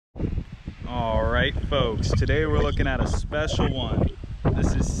All right, folks, today we're looking at a special one.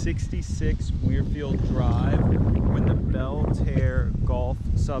 This is 66 Muirfield Drive. We're in the Belterre Golf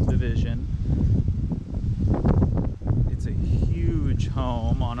Subdivision. It's a huge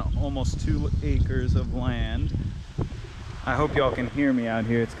home on almost 2 acres of land. I hope y'all can hear me out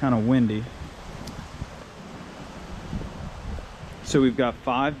here. It's kind of windy. So we've got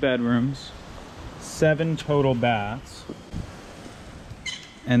 5 bedrooms, 7 total baths.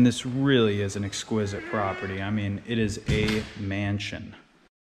 And this really is an exquisite property. I mean, it is a mansion.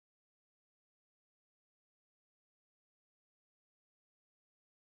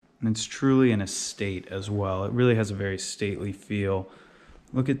 And it's truly an estate as well. It really has a very stately feel.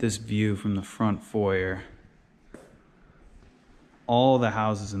 Look at this view from the front foyer. All the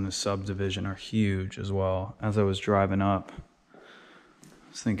houses in the subdivision are huge as well. As I was driving up, I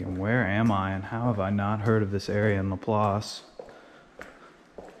was thinking, where am I and how have I not heard of this area in Laplace?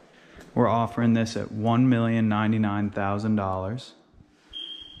 We're offering this at $1,099,000,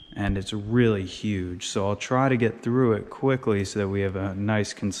 and it's really huge. So I'll try to get through it quickly so that we have a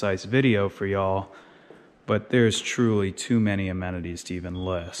nice, concise video for y'all. But there's truly too many amenities to even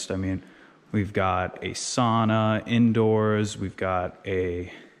list. I mean, we've got a sauna indoors, we've got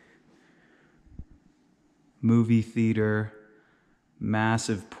a movie theater,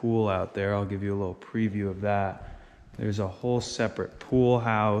 massive pool out there. I'll give you a little preview of that. There's a whole separate pool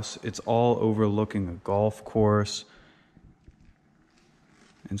house. It's all overlooking a golf course.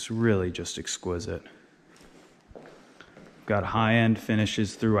 It's really just exquisite. Got high-end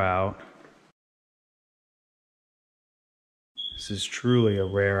finishes throughout. This is truly a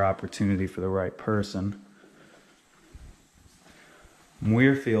rare opportunity for the right person.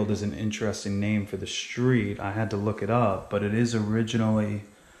 Muirfield is an interesting name for the street. I had to look it up, but it is originally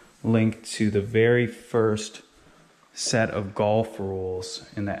linked to the very first set of golf rules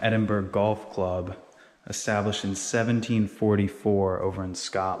in the Edinburgh Golf Club, established in 1744 over in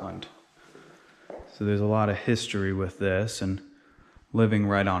Scotland. So there's a lot of history with this, and living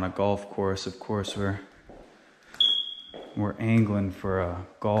right on a golf course, of course, we're angling for a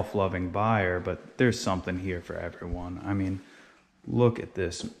golf-loving buyer, but there's something here for everyone. I mean, look at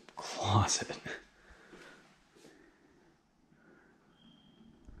this closet.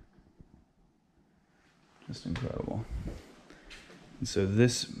 Just incredible. And so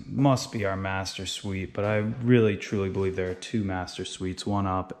this must be our master suite, but I really truly believe there are 2 master suites, one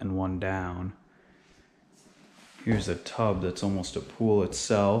up and one down. Here's a tub that's almost a pool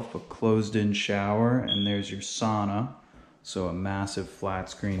itself, a closed-in shower, and there's your sauna. So a massive flat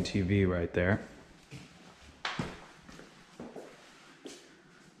screen TV right there.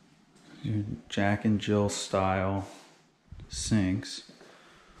 Your Jack and Jill style sinks.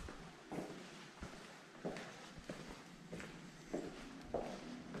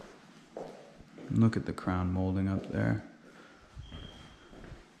 Look at the crown molding up there.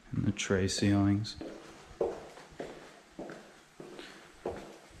 And the tray ceilings.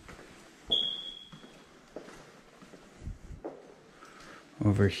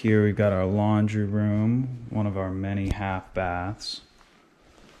 Over here we got our laundry room, one of our many half baths.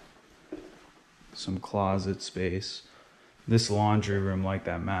 Some closet space. This laundry room, like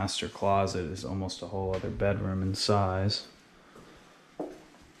that master closet, is almost a whole other bedroom in size.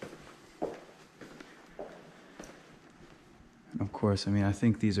 Of course, I mean, I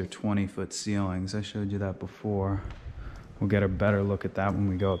think these are 20-foot ceilings. I showed you that before. We'll get a better look at that when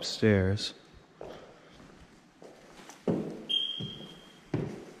we go upstairs.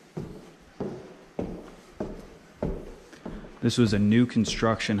 This was a new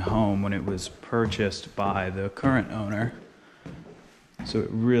construction home when it was purchased by the current owner. So it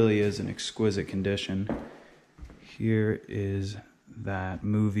really is an exquisite condition. Here is that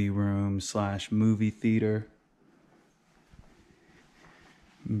movie room / movie theater.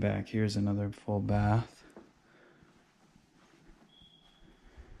 Back here's another full bath.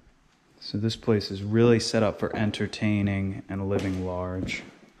 So this place is really set up for entertaining and living large.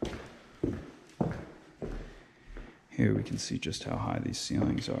 Here we can see just how high these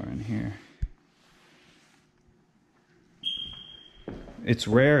ceilings are in here. It's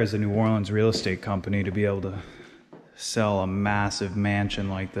rare as a New Orleans real estate company to be able to sell a massive mansion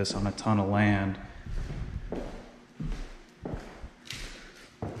like this on a ton of land.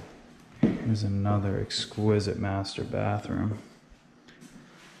 Here's another exquisite master bathroom.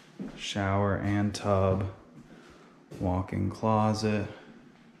 Shower and tub. Walk-in closet.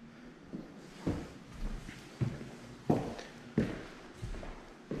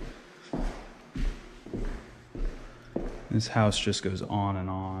 This house just goes on and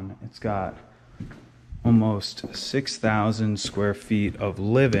on. It's got almost 6,000 square feet of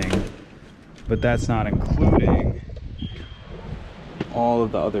living But that's not including all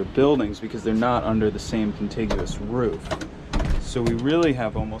of the other buildings because they're not under the same contiguous roof. So we really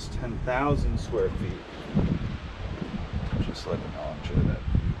have almost 10,000 square feet. Just let me know, I'll show that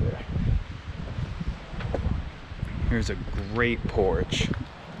there. Here's a great porch.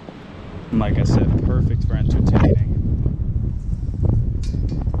 And like I said, perfect for entertaining.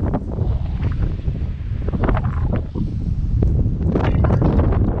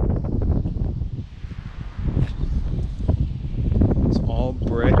 It's all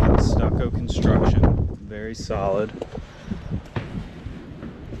brick and stucco construction, very solid.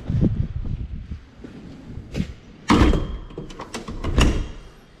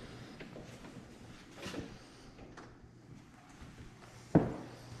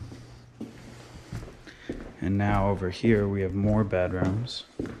 And now over here we have more bedrooms.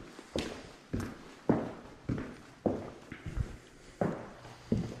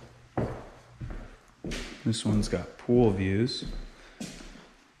 This one's got pool views.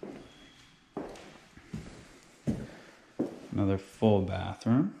 Another full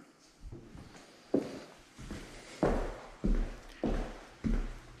bathroom.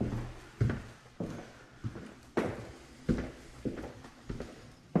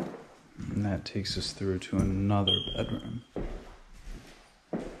 And that takes us through to another bedroom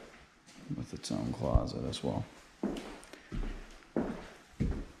with its own closet as well.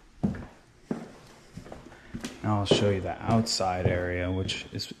 Now I'll show you the outside area, which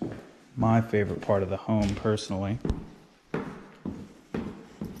is my favorite part of the home personally.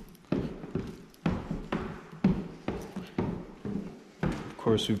 Of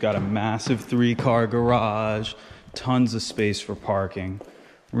course, we've got a massive 3-car garage, tons of space for parking.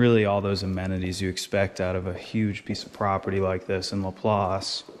 Really all those amenities you expect out of a huge piece of property like this in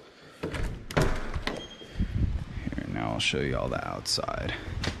Laplace. Here, now I'll show you all the outside.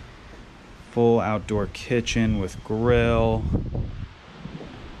 Full outdoor kitchen with grill.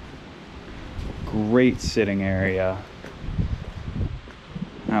 Great sitting area.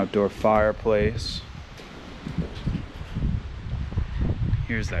 Outdoor fireplace.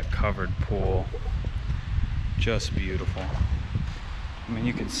 Here's that covered pool. Just beautiful. I mean,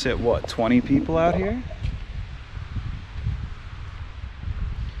 you could sit, what, 20 people out here?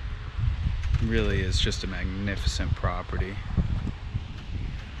 Really is just a magnificent property.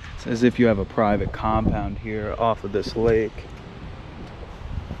 It's as if you have a private compound here off of this lake.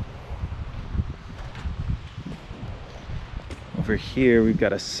 Over here, we've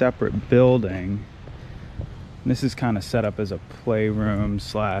got a separate building. This is kind of set up as a playroom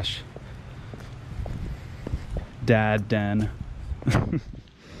slash dad den.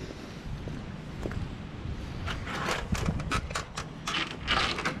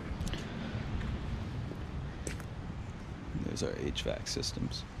 There's our HVAC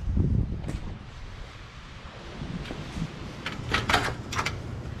systems.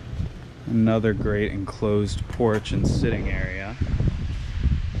 Another great enclosed porch and sitting area.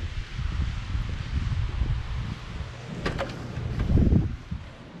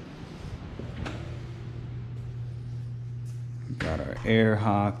 Got our air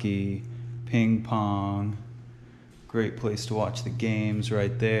hockey, ping pong, great place to watch the games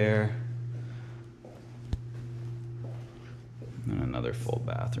right there. And another full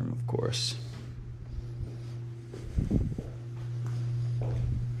bathroom, of course.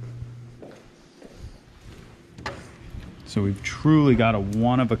 So we've truly got a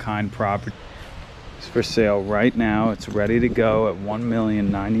one-of-a-kind property. It's for sale right now. It's ready to go at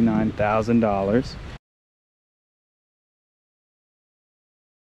 $1,099,000.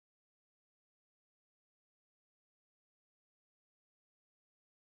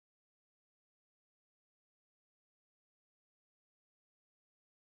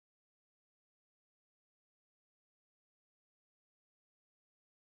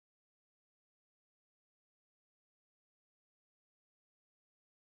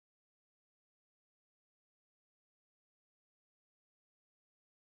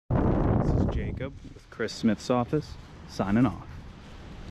 This is Jacob with Chris Smith's office, signing off.